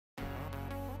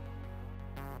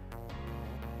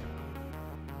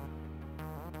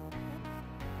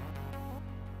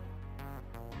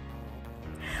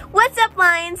What's up,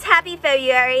 Lions? Happy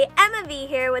February. Emma V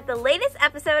here with the latest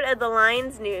episode of the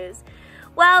Lions News.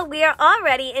 Well, we are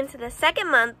already into the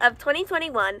second month of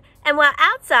 2021, and while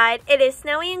outside it is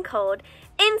snowy and cold,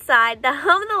 inside the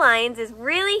home of the Lions is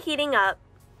really heating up.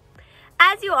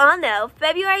 As you all know,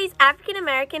 February is African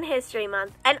American History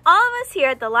Month, and all of us here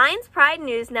at the Lions Pride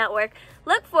News Network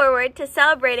look forward to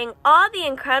celebrating all the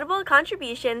incredible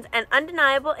contributions and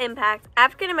undeniable impacts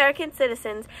African American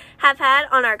citizens have had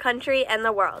on our country and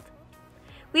the world.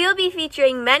 We will be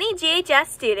featuring many GHS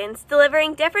students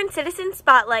delivering different citizen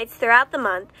spotlights throughout the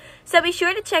month, so be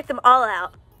sure to check them all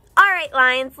out. Alright,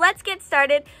 Lions, let's get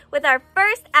started with our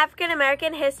first African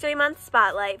American History Month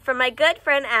spotlight from my good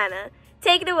friend Anna.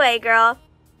 Take it away, girl.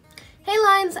 Hey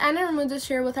Lions, Anna Ramudas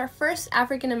here with our first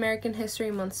African American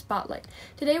History Month spotlight.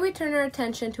 Today we turn our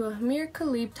attention to Amir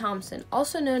Khalib Thompson,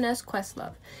 also known as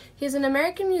Questlove. He is an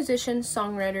American musician,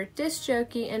 songwriter, disc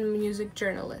jockey, and music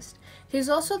journalist. He is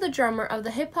also the drummer of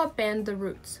the hip-hop band The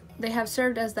Roots. They have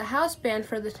served as the house band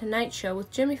for The Tonight Show with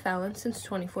Jimmy Fallon since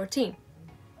 2014.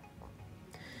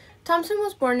 Thompson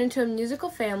was born into a musical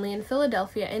family in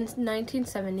Philadelphia in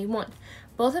 1971.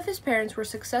 Both of his parents were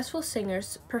successful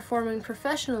singers, performing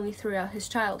professionally throughout his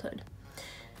childhood.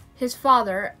 His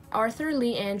father, Arthur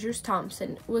Lee Andrews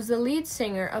Thompson, was the lead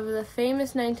singer of the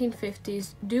famous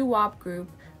 1950s doo-wop group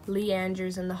Lee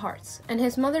Andrews and the Hearts, and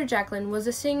his mother, Jacqueline, was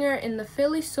a singer in the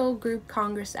Philly soul group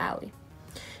Congress Alley.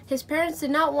 His parents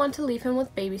did not want to leave him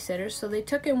with babysitters, so they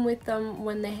took him with them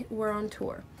when they were on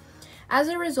tour. As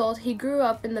a result, he grew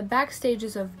up in the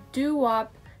backstages of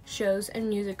doo-wop shows and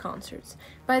music concerts.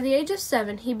 By the age of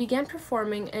 7, he began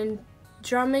performing and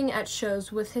drumming at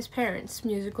shows with his parents'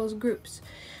 musicals groups,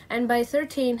 and by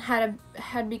 13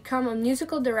 had become a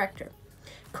musical director.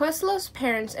 Questlove's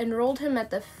parents enrolled him at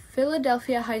the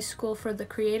Philadelphia High School for the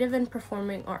Creative and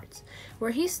Performing Arts,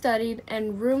 where he studied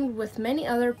and roomed with many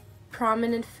other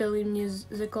prominent Philly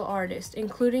musical artists,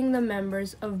 including the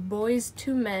members of Boyz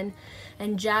II Men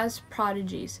and jazz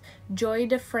prodigies Joey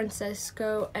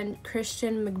DeFrancesco and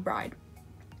Christian McBride.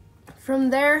 From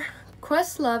there,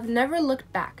 Questlove never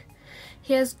looked back.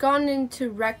 He has gone into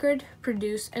record,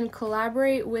 produce, and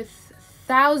collaborate with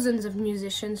thousands of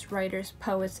musicians, writers,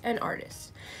 poets, and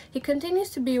artists. He continues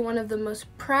to be one of the most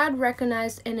proud,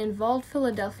 recognized, and involved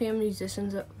Philadelphia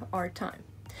musicians of our time.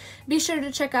 Be sure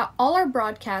to check out all our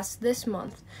broadcasts this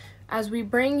month as we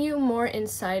bring you more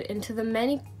insight into the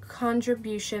many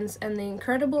contributions and the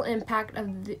incredible impact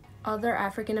of the other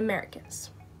African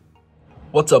Americans.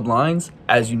 What's up, Lions?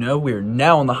 As you know, we are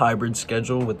now on the hybrid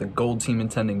schedule with the gold team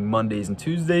attending Mondays and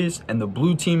Tuesdays and the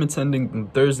blue team attending on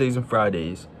Thursdays and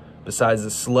Fridays. Besides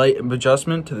the slight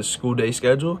adjustment to the school day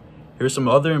schedule, here are some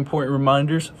other important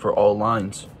reminders for all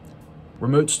Lions.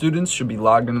 Remote students should be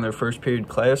logged into their first period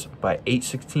class by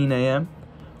 8:16 a.m.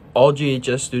 All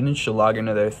GHS students should log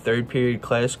into their third period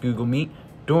class Google Meet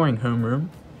during homeroom.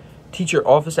 Teacher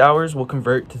office hours will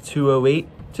convert to 2:08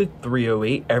 to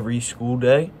 3:08 every school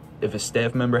day. If a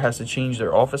staff member has to change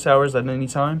their office hours at any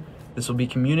time, this will be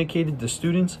communicated to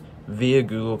students via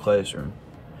Google Classroom.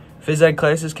 Phys Ed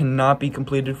classes cannot be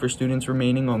completed for students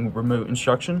remaining on remote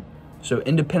instruction, so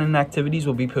independent activities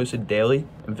will be posted daily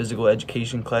in physical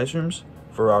education classrooms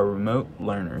for our remote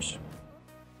learners.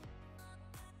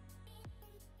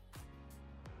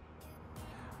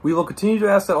 We will continue to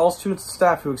ask that all students and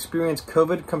staff who experience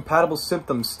COVID-compatible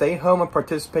symptoms stay home and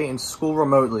participate in school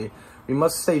remotely. We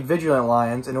must stay vigilant,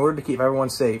 Lions, in order to keep everyone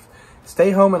safe.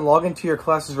 Stay home and log into your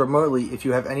classes remotely if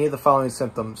you have any of the following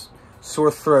symptoms: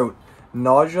 sore throat,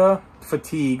 nausea,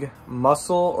 fatigue,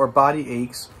 muscle or body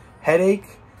aches, headache,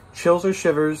 chills or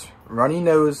shivers, runny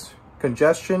nose,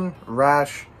 congestion,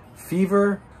 rash,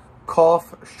 fever,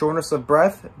 cough, shortness of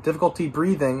breath, difficulty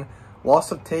breathing,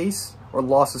 loss of taste, or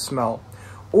loss of smell.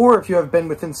 Or if you have been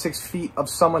within 6 feet of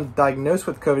someone diagnosed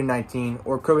with COVID-19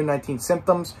 or COVID-19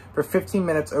 symptoms for 15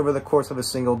 minutes over the course of a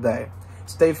single day.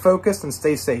 Stay focused and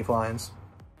stay safe, Lions.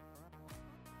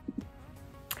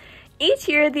 Each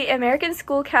year, the American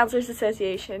School Counselors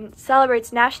Association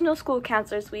celebrates National School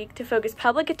Counselors Week to focus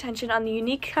public attention on the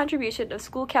unique contribution of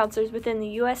school counselors within the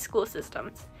U.S. school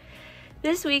systems.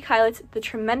 This week highlights the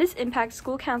tremendous impact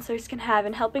school counselors can have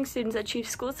in helping students achieve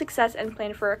school success and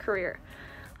plan for a career.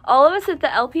 All of us at the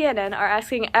LPNN are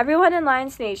asking everyone in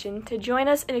Lions Nation to join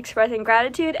us in expressing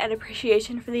gratitude and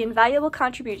appreciation for the invaluable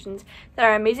contributions that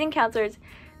our amazing counselors,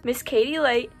 Miss Katie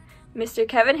Light, Mr.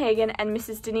 Kevin Hagan, and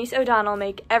Mrs. Denise O'Donnell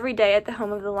make every day at the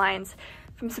home of the Lions,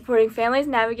 from supporting families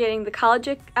navigating the college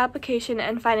application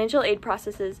and financial aid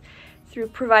processes, through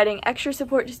providing extra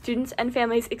support to students and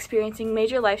families experiencing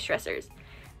major life stressors.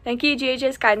 Thank you,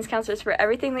 GHS guidance counselors, for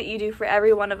everything that you do for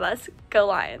every one of us. Go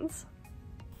Lions!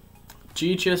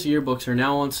 GHS yearbooks are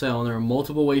now on sale, and there are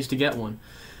multiple ways to get one.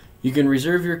 You can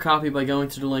reserve your copy by going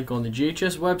to the link on the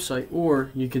GHS website,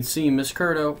 or you can see Miss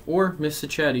Curto or Miss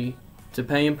Sacchetti to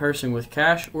pay in person with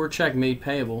cash or check made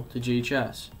payable to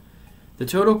GHS. The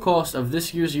total cost of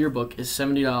this year's yearbook is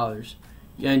 $70,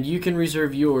 and you can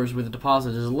reserve yours with a deposit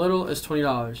as little as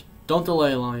 $20. Don't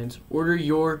delay, Lions. Order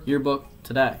your yearbook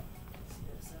today.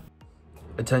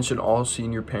 Attention all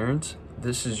senior parents,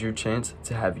 this is your chance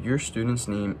to have your student's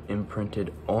name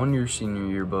imprinted on your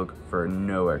senior yearbook for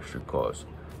no extra cost.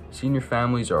 Senior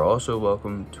families are also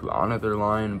welcome to honor their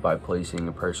Lion by placing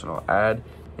a personal ad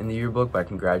in the yearbook by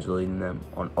congratulating them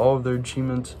on all of their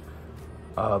achievements.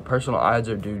 Personal ads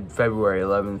are due February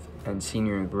 11th, and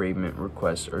senior engravement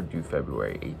requests are due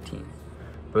February 18th.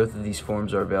 Both of these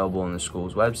forms are available on the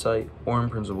school's website or in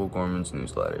Principal Gorman's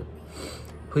newsletter.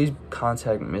 Please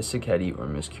contact Miss Sacchetti or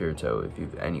Miss Curto if you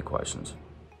have any questions.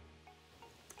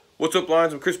 What's up,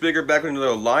 Lions? I'm Chris Baker, back with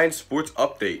another Lions Sports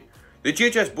Update. The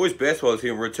GHS boys basketball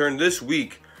team will return this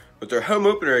week with their home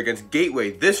opener against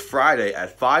Gateway this Friday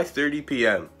at 5:30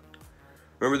 p.m.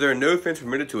 Remember, there are no fans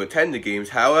permitted to attend the games.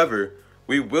 However,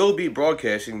 we will be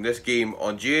broadcasting this game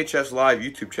on GHS Live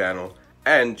YouTube channel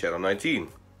and Channel 19.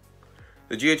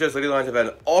 The GHS Lady Lions have had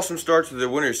an awesome start to their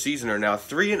winter season and are now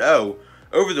 3-0.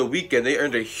 Over the weekend, they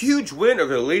earned a huge win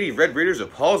over the Lady Red Raiders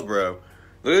of Paulsboro.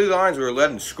 The Lady Lions were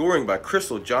led in scoring by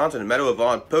Crystal Johnson and Meadow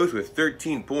Avant, both with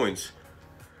 13 points.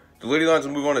 The Lady Lions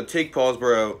will move on to take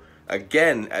Paulsboro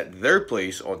again at their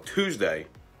place on Tuesday.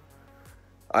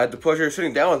 I had the pleasure of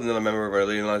sitting down with another member of our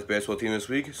Lady Lions basketball team this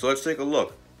week, so let's take a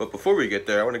look. But before we get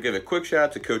there, I want to give a quick shout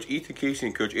out to Coach Ethan Casey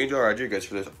and Coach Angel Rodriguez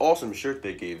for this awesome shirt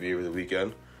they gave me over the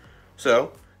weekend.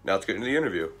 So, now let's get into the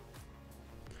interview.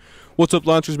 What's up,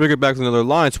 Lions? Chris Baker back with another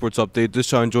Lions Sports Update. This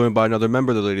time joined by another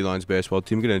member of the Lady Lions basketball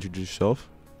team. Can you introduce yourself?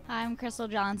 Hi, I'm Crystal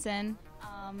Johnson,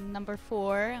 number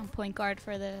 4. I'm point guard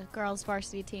for the girls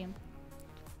varsity team.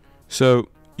 So,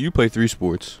 you play 3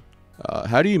 sports.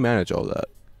 How do you manage all that?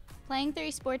 Playing 3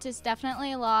 sports is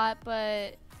definitely a lot,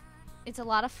 but it's a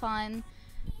lot of fun.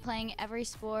 Playing every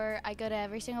sport, I go to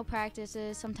every single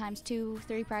practices, sometimes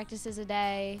 2-3 practices a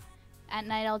day. At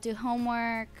night I'll do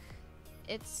homework.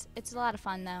 It's a lot of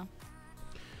fun though.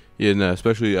 Yeah, no,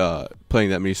 especially playing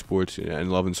that many sports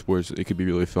and loving sports, it could be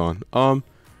really fun.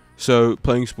 So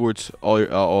playing sports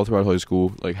all throughout high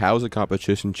school, like how has the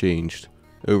competition changed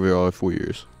over all 4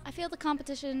 years? I feel the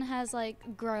competition has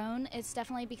grown. It's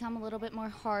definitely become a little bit more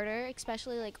harder,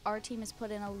 especially our team has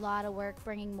put in a lot of work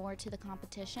bringing more to the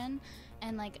competition,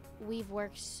 and we've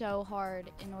worked so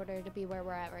hard in order to be where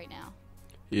we're at right now.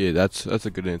 Yeah, that's a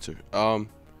good answer.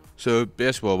 So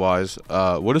basketball wise,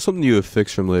 what is something you have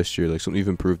fixed from last year, like something you've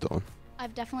improved on?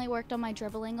 I've definitely worked on my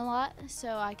dribbling a lot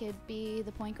so I could be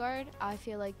the point guard. I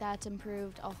feel like that's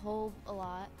improved a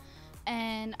lot.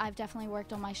 And I've definitely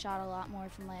worked on my shot a lot more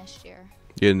from last year.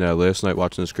 Yeah, no, last night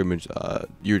watching the scrimmage,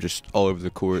 you were just all over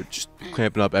the court, just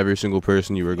clamping up every single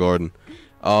person you were guarding.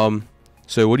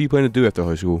 So what do you plan to do after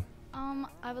high school?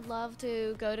 I would love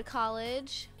to go to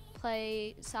college,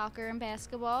 play soccer and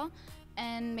basketball,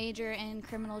 and major in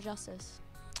criminal justice.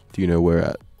 Do you know where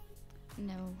at?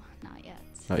 No, not yet.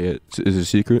 Not yet? Is it a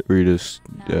secret, or you just,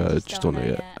 no, just don't know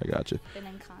yet? I got you. Been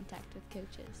in contact with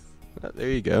coaches. There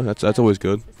you go. That's always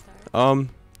good. So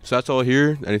that's all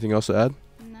here. Anything else to add?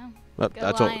 No.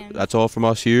 That's all from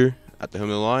us here at the home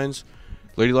of the Lions.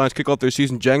 Lady Lions kick off their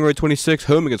season January 26th,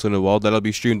 home against Lindenwold. That'll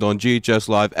be streamed on GHS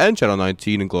Live and Channel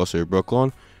 19 in Gloucester,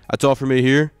 Brooklyn. That's all from me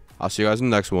here. I'll see you guys in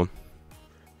the next one.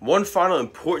 One final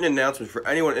important announcement for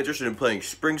anyone interested in playing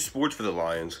spring sports for the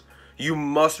Lions. You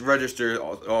must register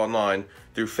online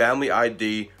through Family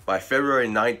ID by February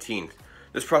 19th.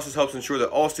 This process helps ensure that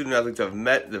all student athletes have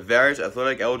met the various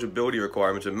athletic eligibility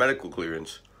requirements and medical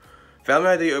clearance. Family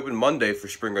ID opened Monday for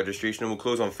spring registration and will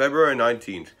close on February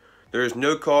 19th. There is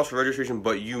no cost for registration,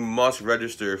 but you must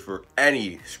register for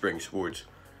any spring sports.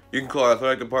 You can call our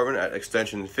athletic department at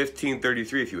extension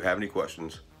 1533 if you have any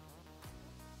questions.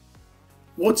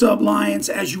 What's up, Lions?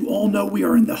 As you all know, we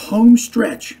are in the home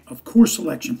stretch of course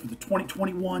selection for the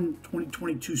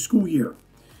 2021-2022 school year.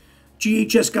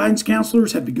 GHS guidance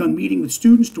counselors have begun meeting with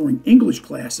students during English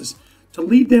classes to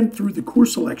lead them through the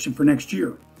course selection for next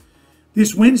year.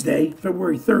 This Wednesday,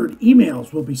 February 3rd,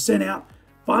 emails will be sent out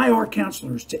by our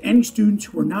counselors to any students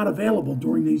who are not available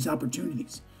during these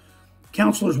opportunities.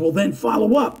 Counselors will then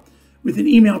follow up with an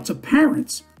email to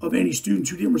parents of any students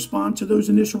who didn't respond to those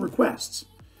initial requests.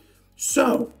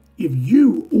 So, if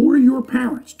you or your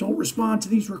parents don't respond to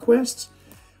these requests,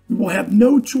 we will have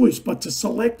no choice but to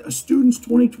select a student's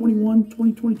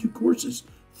 2021-2022 courses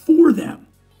for them.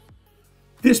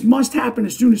 This must happen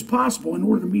as soon as possible in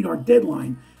order to meet our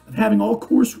deadline of having all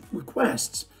course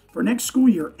requests for next school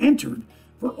year entered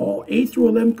for all 8th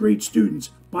through 11th grade students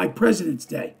by President's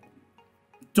Day.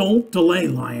 Don't delay,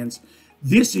 Lions.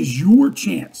 This is your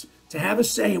chance to have a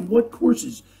say in what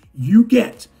courses you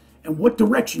get and what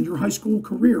direction your high school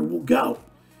career will go.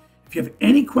 If you have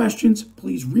any questions,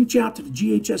 please reach out to the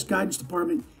GHS Guidance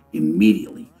Department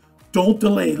immediately. Don't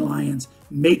delay, Lions.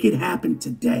 Make it happen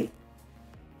today.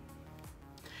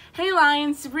 Hey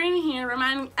Lions, Sabrina here,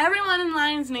 reminding everyone in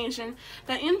Lions Nation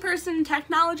that in-person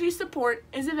technology support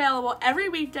is available every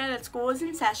weekday that school is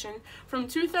in session from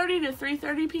 2:30 to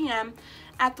 3:30 p.m.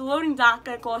 at the loading dock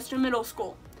at Gloucester Middle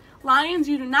School. Lions,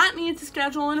 you do not need to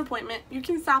schedule an appointment. You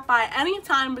can stop by any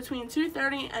time between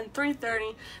 2:30 and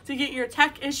 3:30 to get your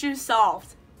tech issues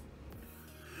solved.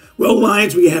 Well,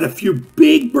 Lions, we had a few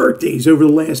big birthdays over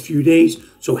the last few days,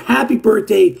 so happy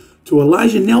birthday to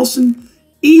Elijah Nelson,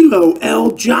 Elo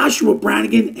L, Joshua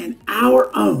Brannigan, and our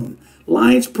own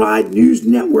Lions Pride News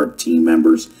Network team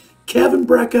members, Kevin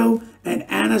Brecco and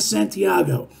Anna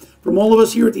Santiago. From all of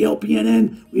us here at the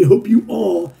LPNN, we hope you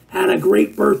all had a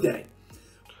great birthday.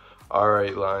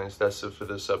 Alright Lions, that's it for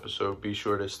this episode. Be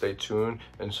sure to stay tuned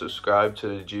and subscribe to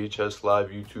the GHS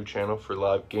Live YouTube channel for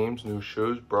live games, new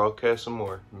shows, broadcasts, and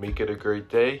more. Make it a great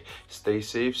day, stay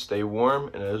safe, stay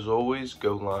warm, and as always,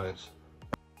 go Lions.